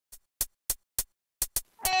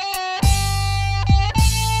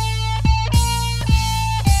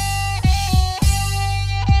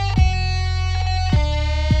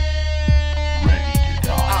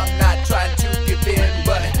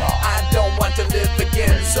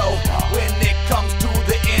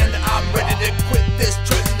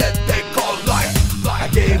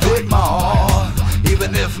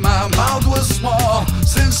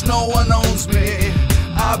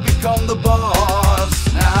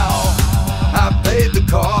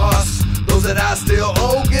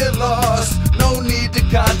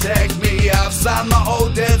sign my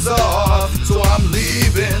old debts off. So I'm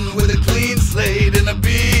leaving with a clean slate and a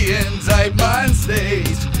being type mind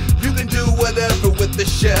state. You can do whatever with the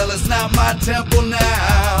shell, it's not my temple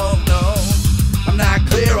now. No, I'm not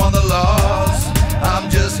clear on the laws, I'm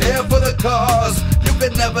just here for the cause. You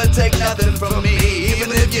could never take nothing from me,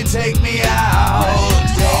 even if you take me out.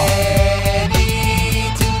 Ready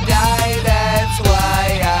to die, that's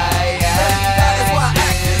why I act. That is why I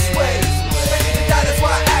act this way. That is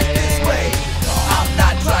why I act this way. I'm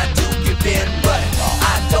not trying to give in, but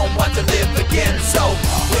I don't want to live again. So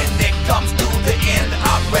when it comes to the end,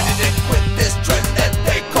 I'm ready to quit this trend that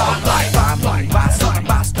they call life. By moon, by sun,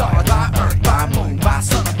 by stars, by earth, by moon, by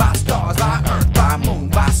sun, by stars, by earth, by moon,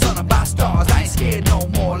 by sun, by stars. I ain't scared no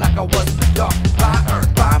more like I was in the dark. By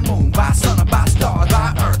earth, by moon, by sun, by stars,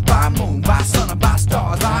 by earth, by moon, by sun, by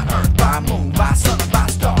stars, by earth, by moon, by sun, by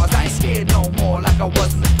stars. I ain't scared no more like I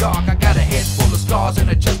was in the dark. I got a head full of scars and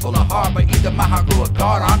a chest full of heart, but either my heart grew a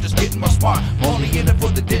guard or I'm just getting more smart. Only in it for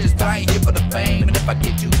the digits, but I ain't here for the fame. And if I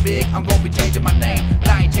get too big, I'm gonna be changing my name. But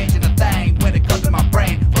I ain't changing a thing when it comes to my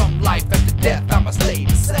brain. From life after death, I'ma stay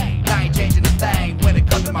the same. I ain't changing a thing when it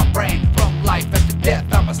comes to my brain. From life after death,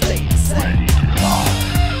 I'ma stay the same.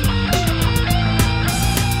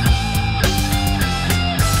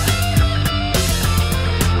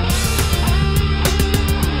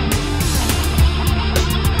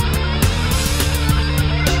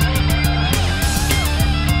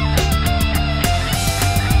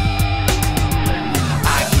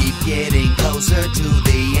 Getting closer to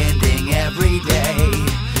the ending every day,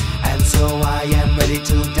 and so I am ready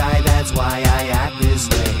to die, that's why I act this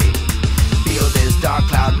way. Feel this dark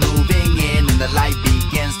cloud moving in and the light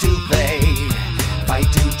begins to fade. Fight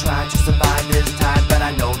to try to survive this time, but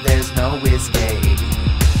I know there's no escape.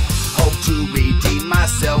 Hope to redeem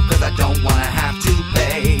myself, cause I don't wanna have to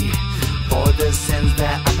pay for the sins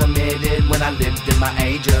that I committed when I lived in my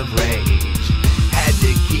age of rage. Had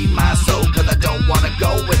to keep my soul, cause I don't wanna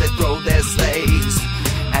go where they throw their slaves.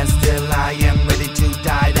 And still I am ready to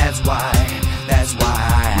die, that's why I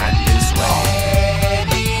act this way.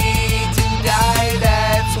 Ready to die,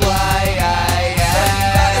 that's why I act.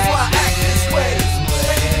 That is why I act this way.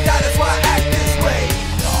 That is why I act this way.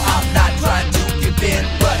 I'm not trying to give in,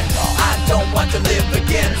 but I don't want to live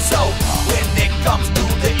again. So when it comes to